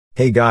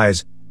Hey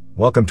guys,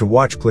 welcome to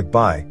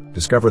WatchClickBuy.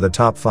 Discover the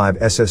top 5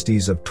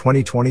 SSDs of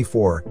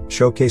 2024,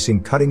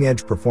 showcasing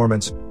cutting-edge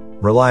performance,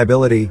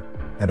 reliability,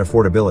 and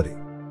affordability.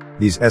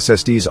 These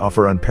SSDs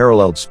offer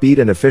unparalleled speed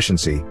and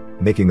efficiency,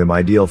 making them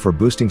ideal for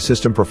boosting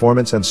system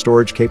performance and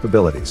storage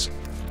capabilities.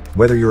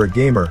 Whether you're a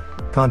gamer,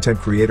 content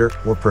creator,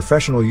 or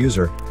professional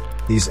user,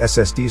 these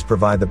SSDs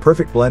provide the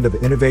perfect blend of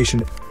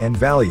innovation and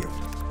value.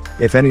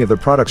 If any of the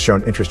products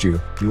shown interest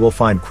you, you will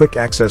find quick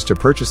access to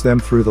purchase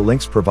them through the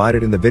links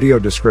provided in the video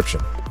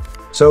description.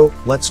 So,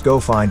 let's go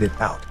find it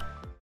out.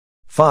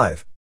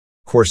 5.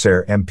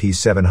 Corsair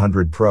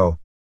MP700 Pro.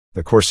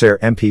 The Corsair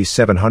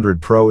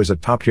MP700 Pro is a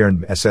top-tier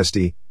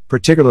SSD,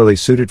 particularly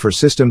suited for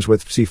systems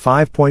with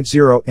PCIe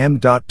 5.0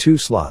 M.2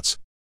 slots.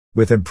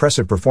 With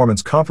impressive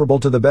performance comparable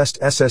to the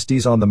best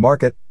SSDs on the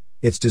market,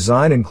 its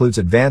design includes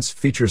advanced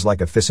features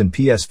like a FISN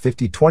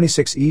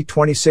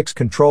PS5026E26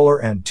 controller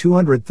and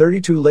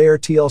 232-layer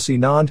TLC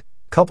NAND,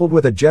 coupled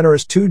with a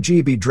generous 2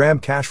 GB DRAM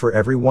cache for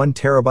every 1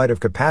 TB of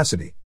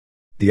capacity.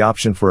 The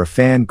option for a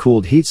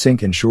fan-cooled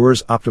heatsink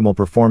ensures optimal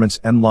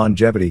performance and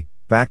longevity,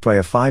 backed by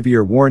a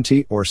 5-year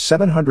warranty or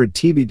 700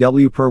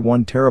 TBW per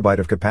 1 TB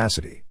of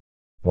capacity.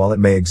 While it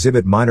may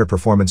exhibit minor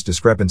performance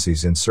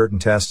discrepancies in certain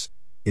tests,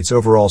 its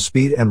overall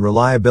speed and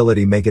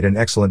reliability make it an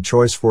excellent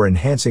choice for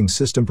enhancing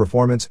system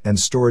performance and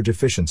storage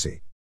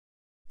efficiency.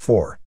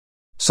 4.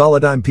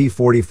 Solidigm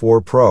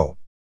P44 Pro.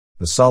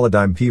 The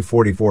Solidigm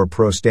P44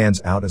 Pro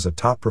stands out as a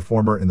top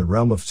performer in the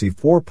realm of PCIe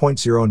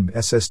 4.0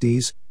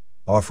 SSDs,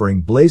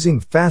 offering blazing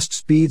fast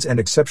speeds and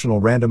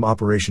exceptional random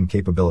operation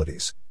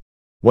capabilities.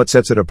 What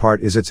sets it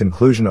apart is its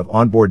inclusion of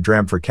onboard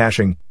DRAM for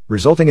caching,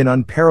 resulting in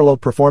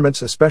unparalleled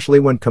performance especially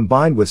when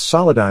combined with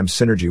Solidym's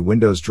Synergy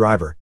Windows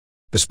driver.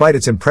 Despite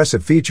its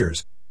impressive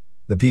features,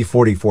 the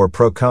P44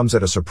 Pro comes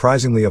at a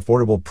surprisingly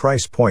affordable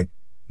price point,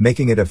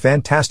 making it a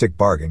fantastic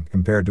bargain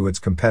compared to its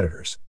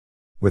competitors.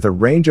 With a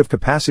range of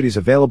capacities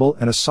available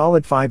and a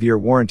solid 5-year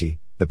warranty,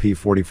 the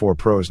P44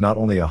 Pro is not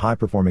only a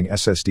high-performing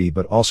SSD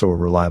but also a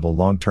reliable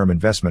long-term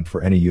investment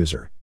for any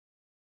user.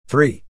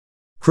 3.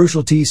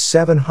 Crucial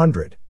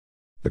T700.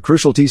 The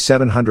Crucial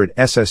T700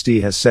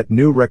 SSD has set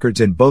new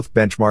records in both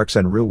benchmarks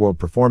and real-world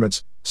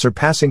performance,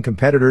 surpassing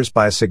competitors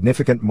by a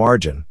significant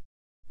margin.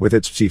 With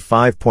its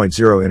PCIe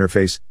 5.0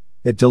 interface,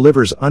 it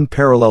delivers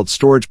unparalleled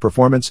storage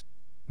performance,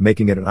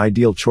 making it an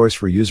ideal choice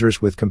for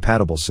users with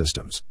compatible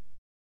systems.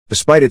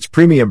 Despite its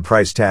premium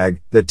price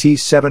tag, the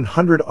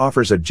T700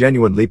 offers a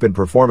genuine leap in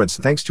performance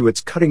thanks to its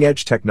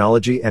cutting-edge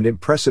technology and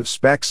impressive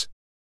specs.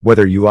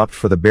 Whether you opt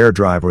for the bare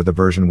drive or the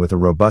version with a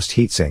robust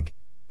heatsink,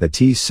 the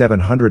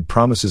T700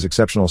 promises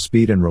exceptional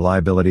speed and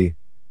reliability,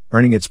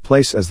 earning its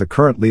place as the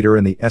current leader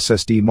in the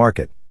SSD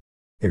market.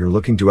 If you're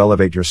looking to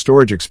elevate your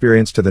storage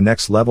experience to the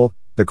next level,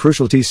 the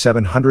Crucial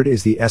T700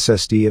 is the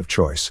SSD of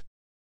choice.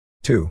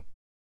 2.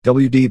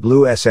 WD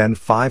Blue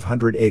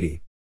SN580.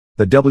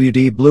 The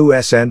WD Blue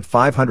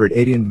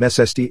SN580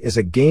 SSD is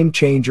a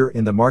game-changer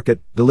in the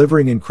market,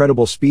 delivering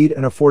incredible speed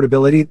and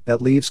affordability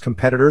that leaves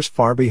competitors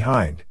far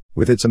behind.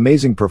 With its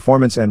amazing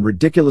performance and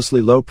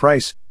ridiculously low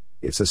price,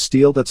 it's a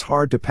steal that's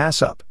hard to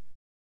pass up.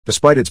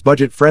 Despite its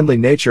budget-friendly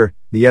nature,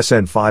 the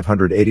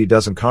SN580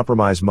 doesn't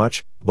compromise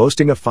much,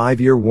 boasting a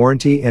 5-year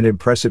warranty and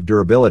impressive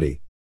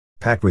durability.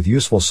 Packed with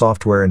useful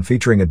software and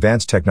featuring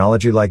advanced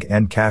technology like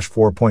Ncache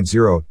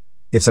 4.0,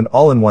 it's an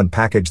all-in-one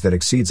package that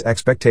exceeds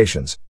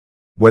expectations.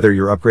 Whether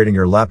you're upgrading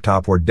your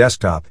laptop or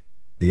desktop,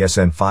 the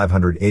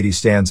SN580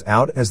 stands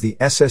out as the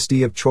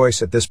SSD of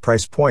choice at this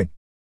price point.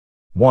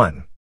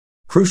 1.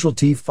 Crucial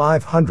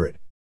T500.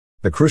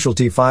 The Crucial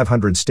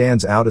T500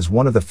 stands out as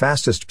one of the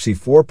fastest PCIe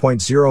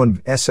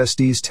 4.0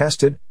 SSDs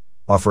tested,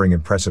 offering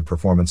impressive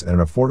performance at an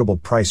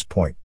affordable price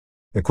point.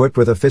 Equipped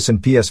with a FISN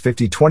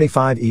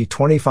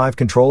PS5025E25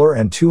 controller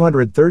and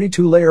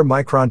 232-layer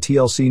Micron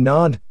TLC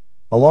NAND,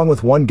 along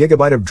with 1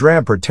 GB of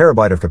DRAM per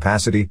terabyte of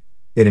capacity,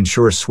 it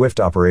ensures swift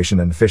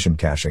operation and efficient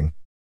caching.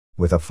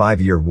 With a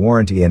 5-year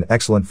warranty and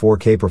excellent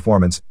 4K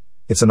performance,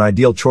 it's an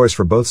ideal choice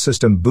for both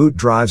system boot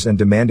drives and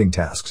demanding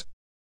tasks.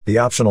 The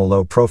optional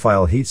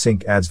low-profile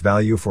heatsink adds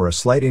value for a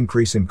slight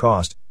increase in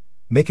cost,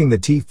 making the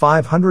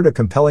T500 a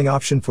compelling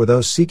option for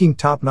those seeking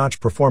top-notch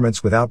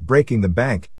performance without breaking the bank.